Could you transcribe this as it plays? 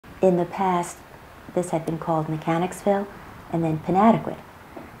In the past, this had been called Mechanicsville and then Pennadequit.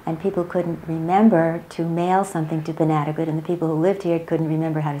 And people couldn't remember to mail something to Pennadequit, and the people who lived here couldn't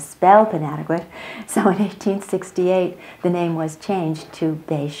remember how to spell Pennadequit. So in 1868, the name was changed to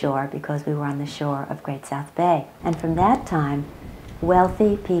Bay Shore because we were on the shore of Great South Bay. And from that time,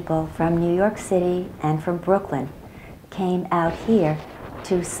 wealthy people from New York City and from Brooklyn came out here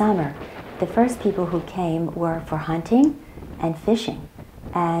to summer. The first people who came were for hunting and fishing,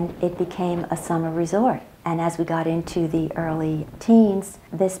 and it became a summer resort. And as we got into the early teens,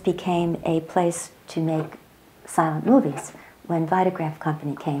 this became a place to make silent movies when Vitagraph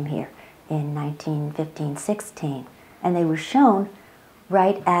Company came here in 1915-16. And they were shown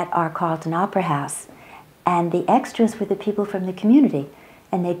right at our Carlton Opera House. And the extras were the people from the community,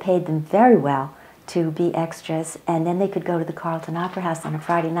 and they paid them very well to be extras, and then they could go to the Carlton Opera House on a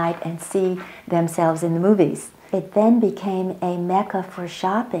Friday night and see themselves in the movies. It then became a mecca for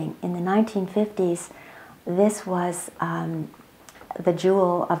shopping. In the 1950s, this was the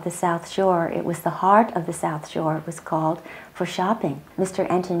jewel of the South Shore. It was the heart of the South Shore, it was called, for shopping. Mr.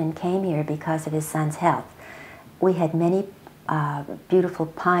 Entenmann came here because of his son's health. We had many beautiful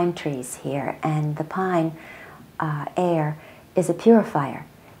pine trees here, and the pine air is a purifier.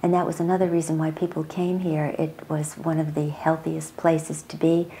 And that was another reason why people came here. It was one of the healthiest places to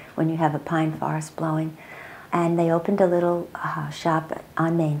be when you have a pine forest blowing. And they opened a little shop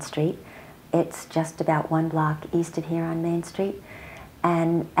on Main Street. It's just about 1 block east of here on Main Street.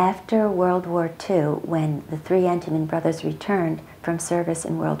 And after World War II, when the 3 Entenmann brothers returned from service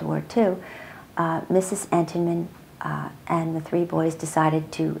in World War II, Mrs. Entenmann and the 3 boys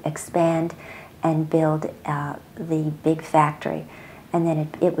decided to expand and build the big factory. And then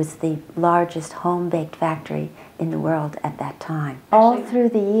it was the largest home-baked factory in the world at that time. All through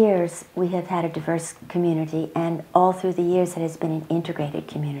the years, we have had a diverse community, and all through the years, it has been an integrated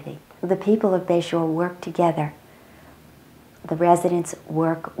community. The people of Bay Shore work together. The residents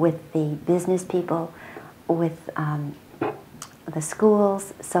work with the business people, with the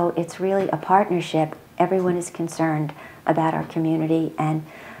schools, so it's really a partnership. Everyone is concerned about our community and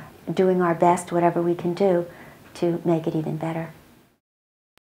doing our best, whatever we can do, to make it even better.